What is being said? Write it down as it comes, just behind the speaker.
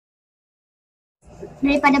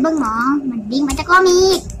Daripada bengong, mending baca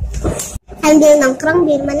komik. Sambil nongkrong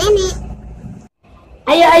di rumah nenek.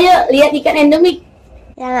 Ayo, lihat ikan endemik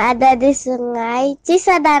Yang ada di sungai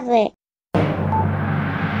Cisadane.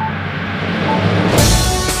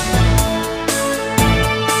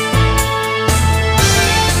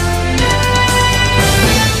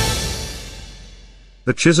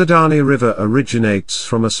 The Cisadane River originates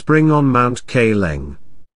from a spring on Mount Kaleng,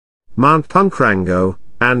 Mount Punkrango,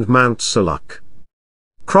 and Mount Salak.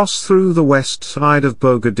 Cross through the west side of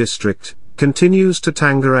Boga district, continues to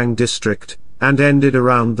Tangerang district, and ended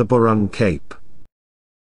around the Burung Cape.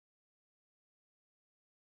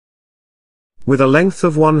 With a length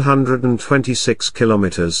of 126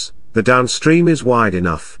 kilometers, the downstream is wide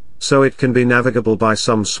enough, so it can be navigable by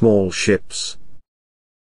some small ships.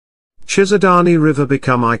 Cisadane River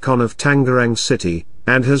become icon of Tangerang city,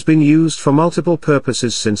 and has been used for multiple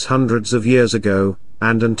purposes since hundreds of years ago,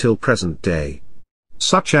 and until present day.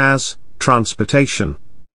 Such as, transportation,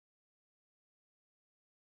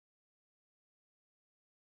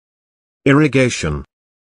 irrigation,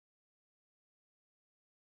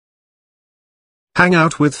 hang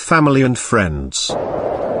out with family and friends,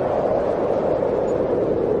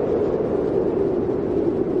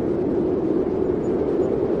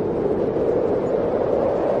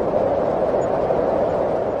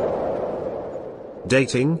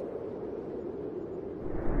 dating,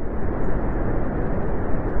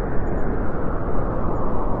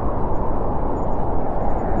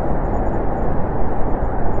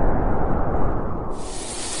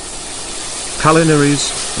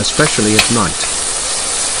 culinaries, especially at night.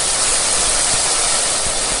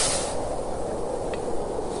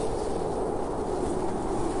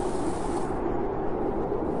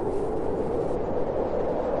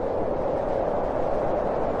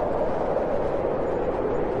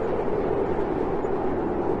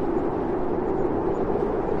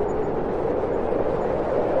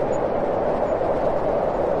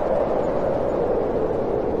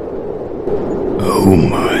 Oh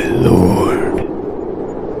my lord.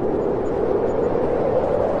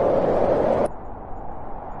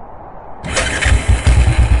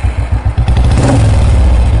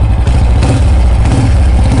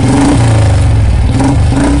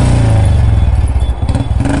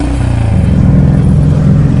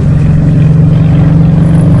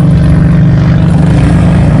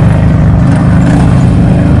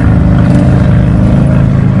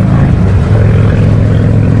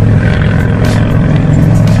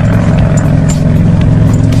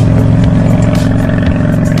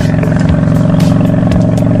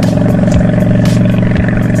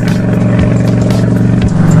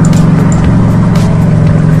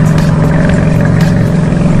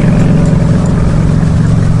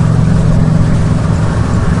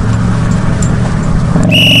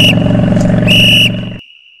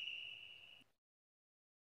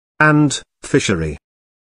 And fishery,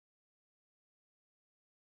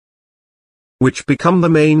 which become the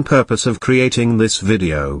main purpose of creating this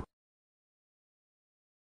video.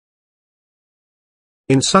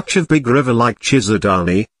 In such a big river like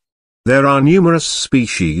Cisadane, there are numerous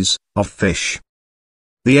species of fish.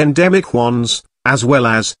 The endemic ones, as well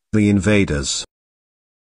as the invaders.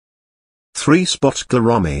 3-spot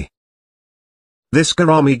gourami. This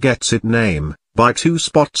gourami gets its name by 2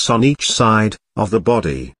 spots on each side of the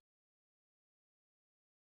body.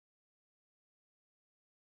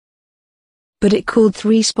 But it called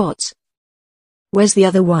 3 spots. Where's the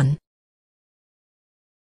other one?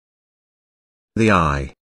 The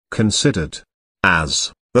eye, considered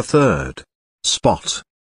as the 3rd spot.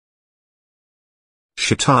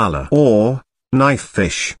 Shitala or knife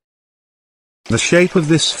fish. The shape of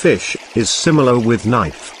this fish is similar with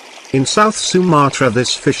knife. In South Sumatra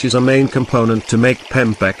this fish is a main component to make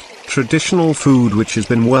pempek, traditional food which has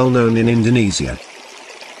been well known in Indonesia.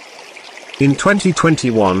 In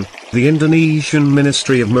 2021, the Indonesian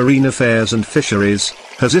Ministry of Marine Affairs and Fisheries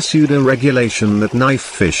has issued a regulation that knife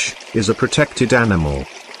fish is a protected animal,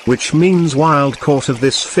 which means wild caught of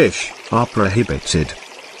this fish are prohibited.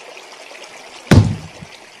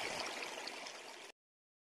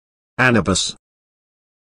 Anubis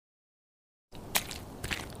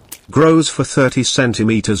grows for 30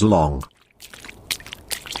 centimeters long.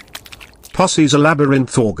 Possesses a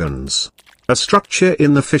labyrinth organs, a structure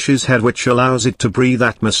in the fish's head which allows it to breathe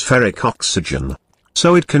atmospheric oxygen,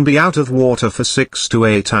 so it can be out of water for 6 to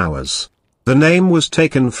 8 hours. The name was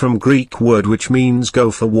taken from Greek word which means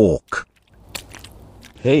go for walk.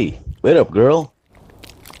 Hey, wait up, girl.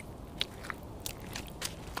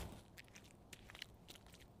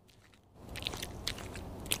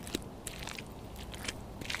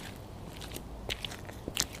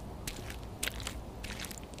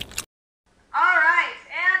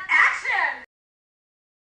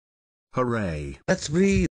 Hooray! Let's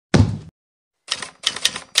breathe.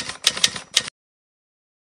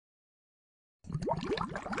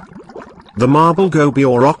 The marble goby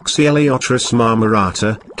or Oxyeleotris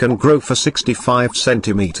marmorata can grow for 65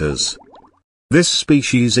 centimeters. This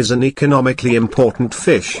species is an economically important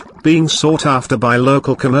fish, being sought after by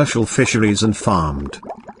local commercial fisheries and farmed.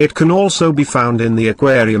 It can also be found in the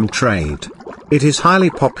aquarium trade. It is highly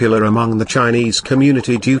popular among the Chinese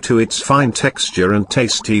community due to its fine texture and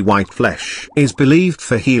tasty white flesh. Is believed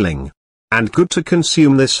for healing. And good to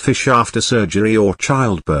consume this fish after surgery or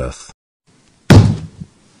childbirth.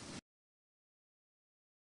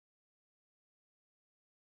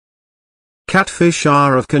 Catfish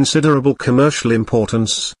are of considerable commercial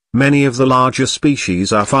importance. Many of the larger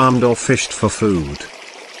species are farmed or fished for food.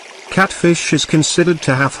 Catfish is considered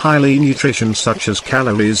to have highly nutrition such as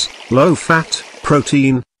calories, low fat,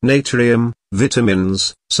 protein, natrium,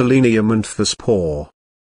 vitamins, selenium and phosphor.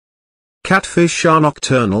 Catfish are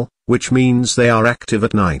nocturnal, which means they are active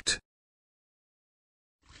at night.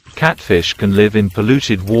 Catfish can live in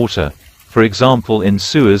polluted water, for example in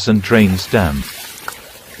sewers and drains dam.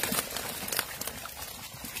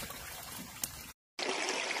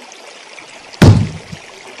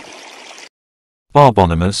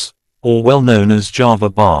 Barbonymus, or well known as Java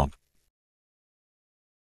barb.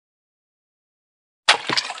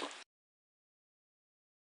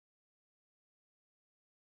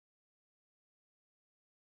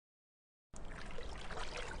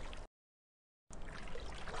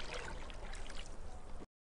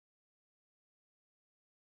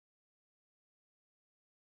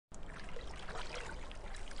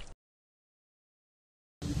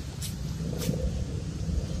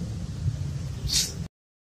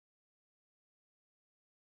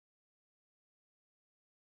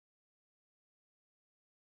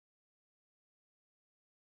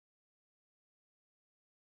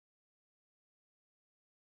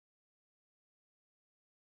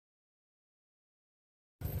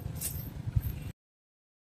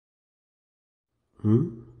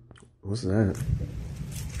 What's that?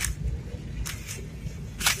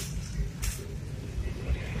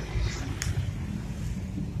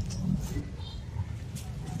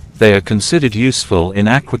 They are considered useful in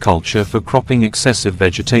aquaculture for cropping excessive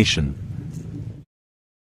vegetation.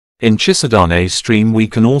 In Cisadane stream we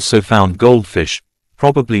can also found goldfish,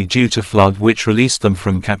 probably due to flood which released them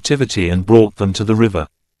from captivity and brought them to the river.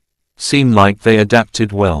 Seem like they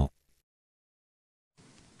adapted well.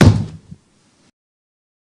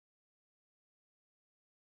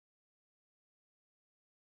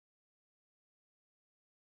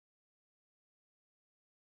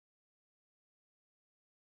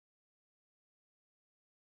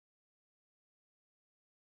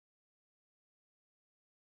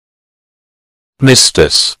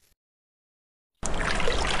 Mistus.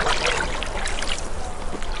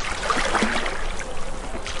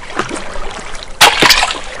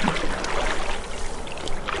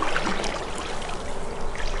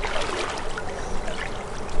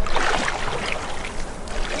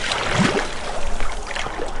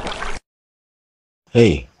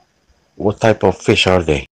 Hey, what type of fish are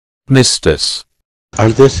they? Mistus. Are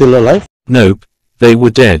they still alive? Nope, they were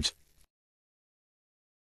dead.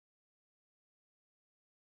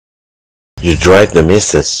 You dried the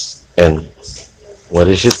missus, and what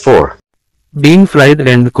is it for? Being fried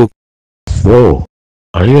and cooked. Whoa,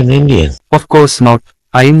 are you an Indian? Of course not,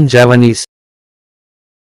 I'm Javanese.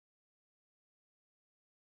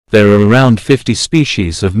 There are around 50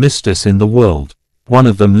 species of mistus in the world. One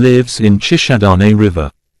of them lives in Cisadane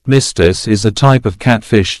River. Mistus is a type of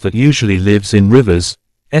catfish that usually lives in rivers,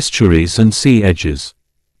 estuaries and sea edges.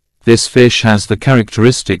 This fish has the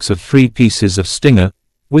characteristics of 3 pieces of stinger,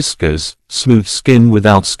 whiskers, smooth skin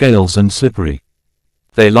without scales and slippery.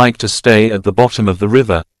 They like to stay at the bottom of the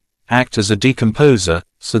river, act as a decomposer,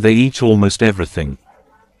 so they eat almost everything.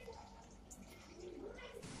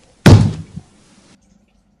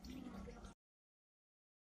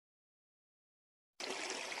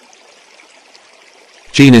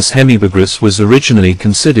 Genus Hemibigrus was originally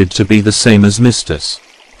considered to be the same as Mistus,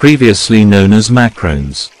 previously known as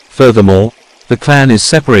macrones. Furthermore, the clan is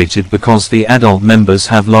separated because the adult members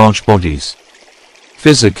have large bodies.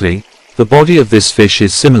 Physically, the body of this fish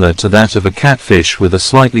is similar to that of a catfish with a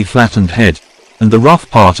slightly flattened head, and the rough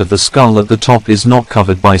part of the skull at the top is not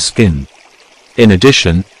covered by skin. In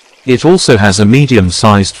addition, it also has a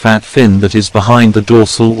medium-sized fat fin that is behind the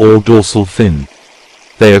dorsal or dorsal fin.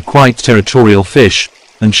 They are quite territorial fish,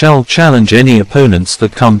 and shall challenge any opponents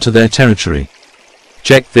that come to their territory.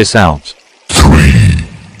 Check this out. 3,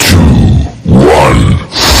 2, 1,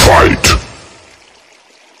 fight!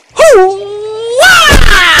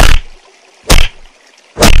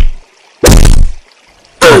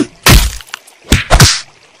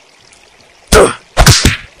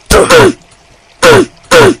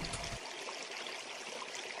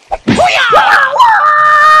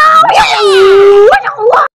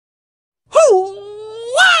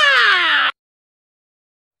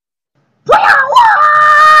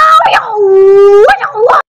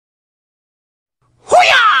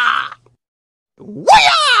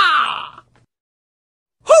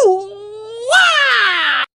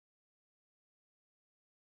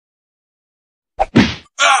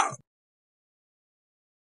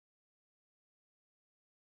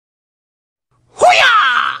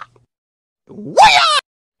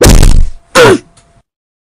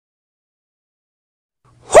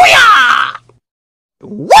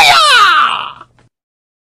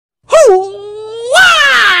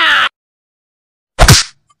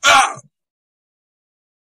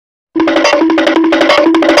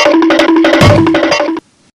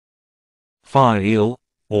 Fire eel,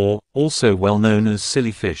 or also well known as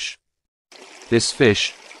sillyfish. This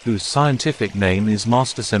fish, whose scientific name is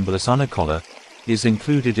Masticembulus unicolor, is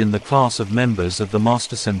included in the class of members of the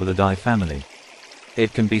Masticembulidae family.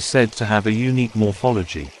 It can be said to have a unique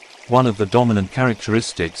morphology. One of the dominant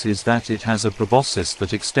characteristics is that it has a proboscis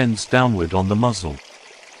that extends downward on the muzzle.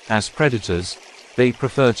 As predators, they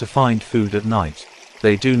prefer to find food at night.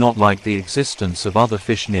 They do not like the existence of other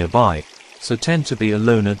fish nearby, so tend to be a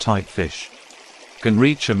loner type fish. Can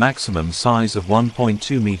reach a maximum size of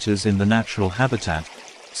 1.2 meters in the natural habitat.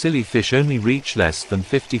 Sillyfish only reach less than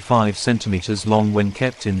 55 centimeters long when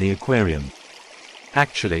kept in the aquarium.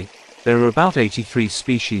 Actually, there are about 83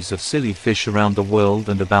 species of sillyfish around the world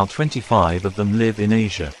and about 25 of them live in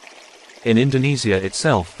Asia. In Indonesia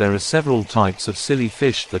itself there are several types of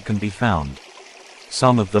sillyfish that can be found.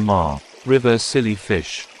 Some of them are river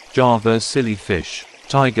sillyfish, Java sillyfish,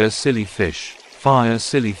 tiger sillyfish, fire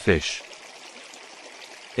sillyfish.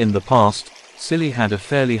 In the past, silly had a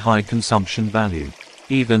fairly high consumption value.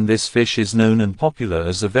 Even this fish is known and popular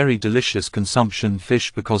as a very delicious consumption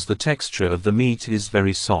fish because the texture of the meat is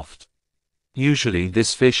very soft. Usually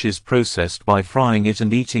this fish is processed by frying it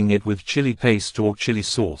and eating it with chili paste or chili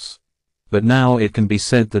sauce. But now it can be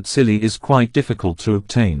said that silly is quite difficult to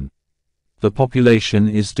obtain. The population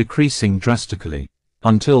is decreasing drastically,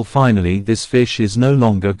 until finally this fish is no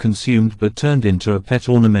longer consumed but turned into a pet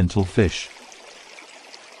ornamental fish.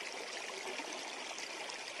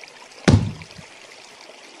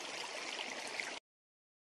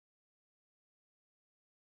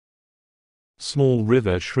 Small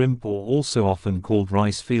river shrimp, or also often called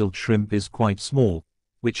rice field shrimp, is quite small,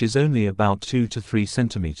 which is only about 2 to 3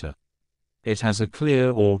 centimeter. It has a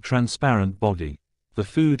clear or transparent body. The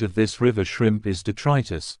food of this river shrimp is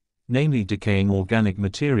detritus, namely decaying organic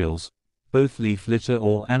materials, both leaf litter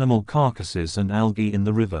or animal carcasses and algae in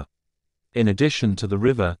the river. In addition to the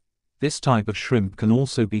river, this type of shrimp can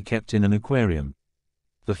also be kept in an aquarium.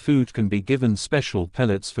 The food can be given special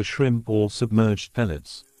pellets for shrimp or submerged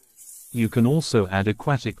pellets. You can also add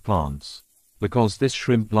aquatic plants. Because this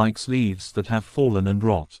shrimp likes leaves that have fallen and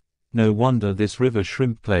rot, no wonder this river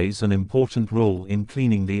shrimp plays an important role in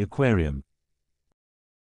cleaning the aquarium.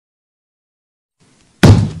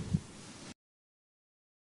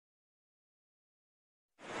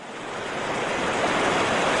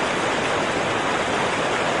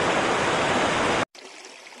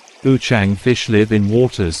 Uchang fish live in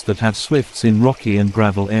waters that have swifts in rocky and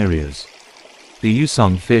gravel areas. The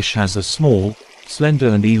Usung fish has a small, slender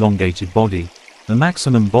and elongated body, a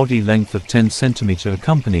maximum body length of 10 cm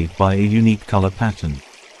accompanied by a unique color pattern.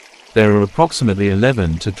 There are approximately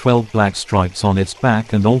 11 to 12 black stripes on its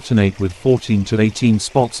back and alternate with 14 to 18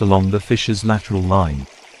 spots along the fish's lateral line.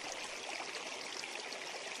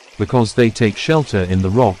 Because they take shelter in the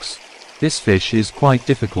rocks, this fish is quite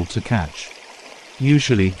difficult to catch.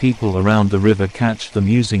 Usually people around the river catch them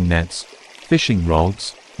using nets, fishing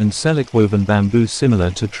rods, and silic-woven bamboo similar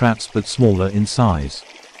to traps but smaller in size.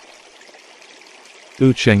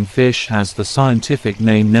 Ucheng fish has the scientific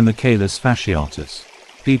name Nemicalus fasciatus.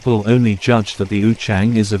 People only judge that the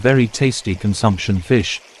uchang is a very tasty consumption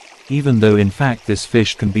fish, even though in fact this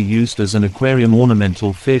fish can be used as an aquarium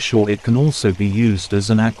ornamental fish, or it can also be used as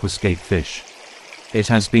an aquascape fish. It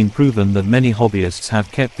has been proven that many hobbyists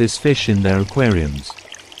have kept this fish in their aquariums.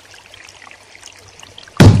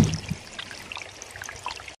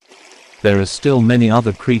 There are still many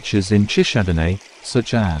other creatures in Cisadane,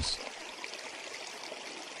 such as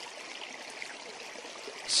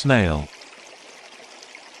snail,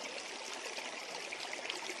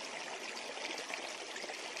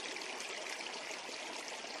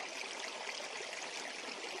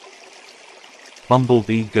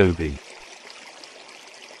 bumblebee goby,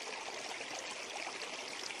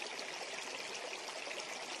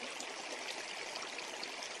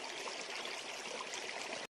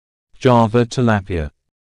 Java tilapia.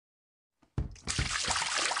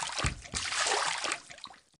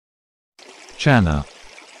 Chana.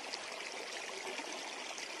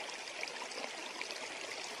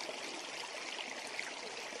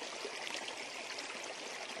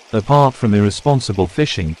 Apart from irresponsible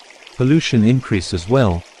fishing, pollution increased as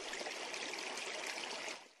well.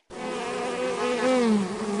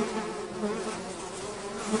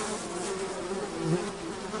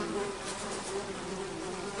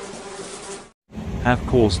 Have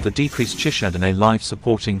caused the decreased Cisadane life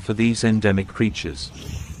supporting for these endemic creatures.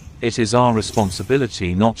 It is our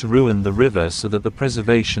responsibility not to ruin the river so that the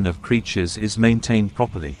preservation of creatures is maintained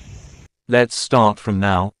properly. Let's start from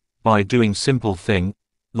now, by doing simple thing,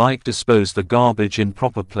 like dispose the garbage in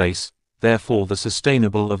proper place, therefore the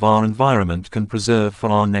sustainable of our environment can preserve for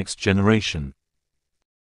our next generation.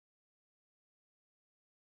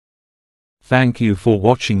 Thank you for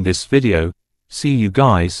watching this video. See you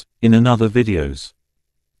guys in another videos.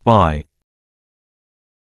 Bye.